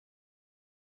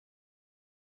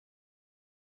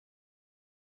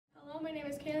Hello, my name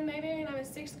is Kaylin Mayberry and I'm a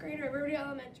 6th grader at Riverdale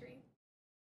Elementary.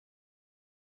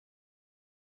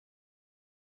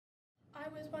 I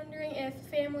was wondering if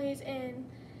families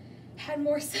had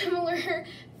more similar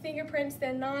fingerprints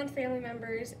than non-family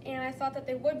members, and I thought that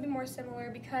they would be more similar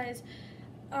because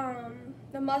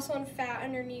the muscle and fat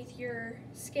underneath your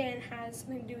skin has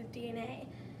something to do with DNA,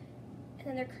 and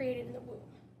then they're created in the womb.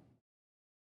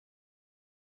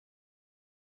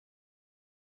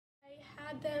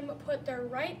 I had them put their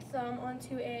right thumb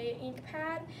onto a ink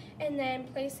pad and then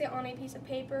place it on a piece of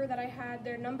paper that I had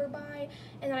their number by,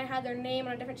 and then I had their name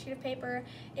on a different sheet of paper,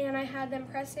 and I had them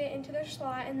press it into their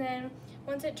slot, and then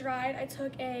once it dried, I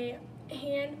took a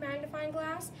hand magnifying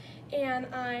glass and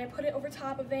I put it over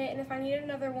top of it, and if I needed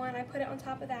another one, I put it on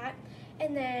top of that,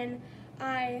 and then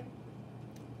I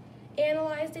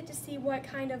analyzed it to see what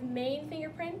kind of main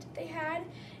fingerprint they had,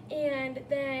 and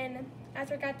then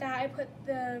after I got that, I put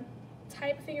the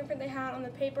type of fingerprint they had on the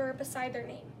paper beside their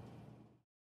name.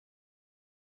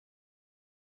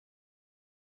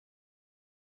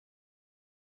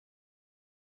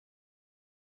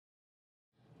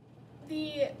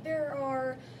 There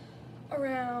are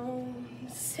around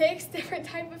 6 different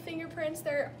type of fingerprints.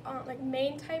 They're like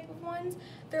main type of ones.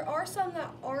 There are some that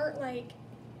aren't like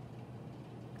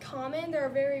common. There are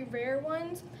very rare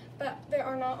ones, but they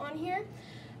are not on here.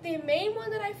 The main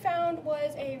one that I found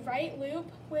was a right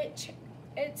loop, which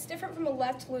it's different from a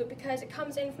left loop because it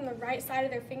comes in from the right side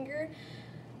of their finger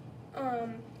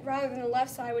rather than the left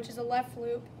side, which is a left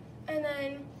loop. And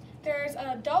then there's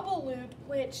a double loop,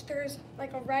 which there's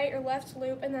like a right or left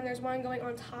loop, and then there's one going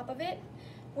on top of it,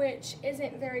 which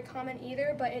isn't very common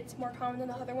either, but it's more common than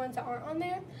the other ones that aren't on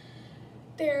there.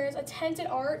 There's a tented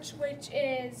arch, which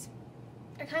is,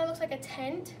 it kind of looks like a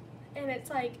tent, and it's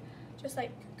like just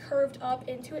like curved up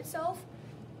into itself.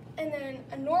 And then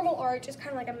a normal arch is kind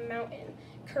of like a mountain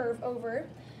curve over.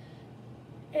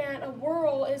 And a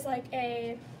whirl is like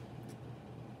a,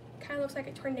 kind of looks like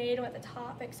a tornado at the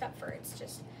top, except for it's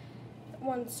just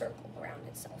one circle around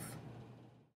itself.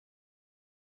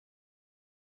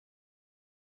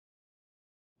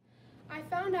 I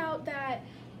found out that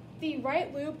the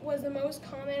right loop was the most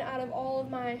common out of all of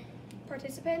my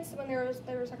participants when there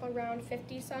was like around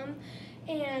 50 some,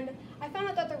 and I found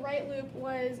out that the right loop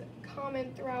was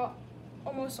common throughout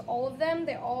almost all of them.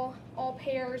 They all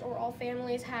pairs or all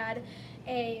families had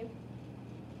a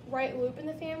right loop in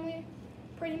the family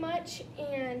pretty much,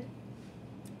 and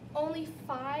only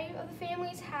 5 of the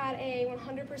families had a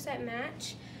 100%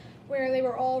 match where they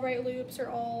were all right loops or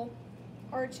all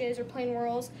arches or plain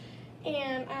whirls,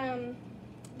 and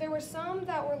there were some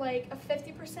that were like a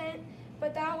 50%,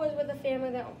 but that was with a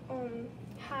family that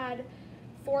had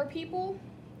 4 people,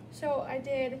 so I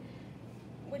did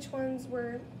which ones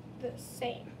were the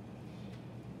same.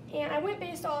 And I went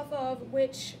based off of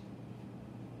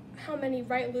how many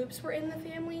right loops were in the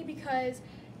family, because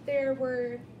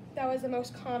that was the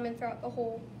most common throughout the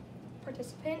whole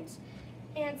participants.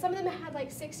 And some of them had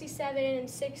like 67 and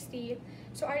 60,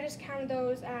 so I just counted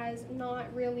those as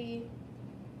not really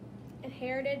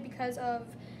inherited because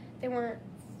they weren't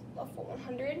a full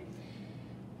 100.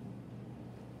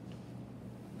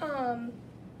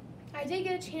 I did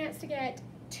get a chance to get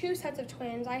 2 sets of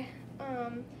twins.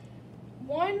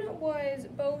 One was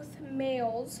both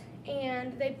males,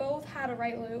 and they both had a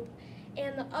right loop,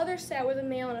 and the other set was a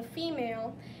male and a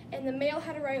female, and the male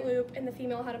had a right loop and the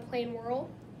female had a plain whirl.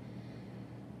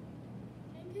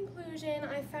 In conclusion,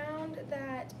 I found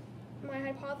that my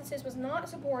hypothesis was not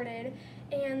supported,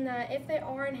 and that if they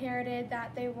are inherited,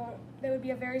 that there would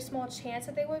be a very small chance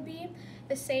that they would be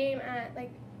the same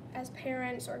as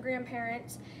parents or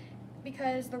grandparents,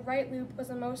 because the right loop was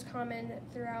the most common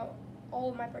throughout all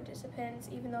of my participants,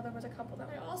 even though there was a couple that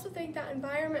I also think that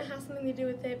environment has something to do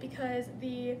with it, because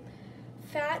the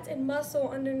fat and muscle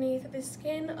underneath the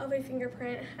skin of a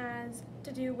fingerprint has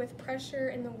to do with pressure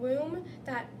in the womb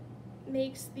that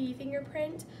makes the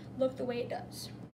fingerprint look the way it does.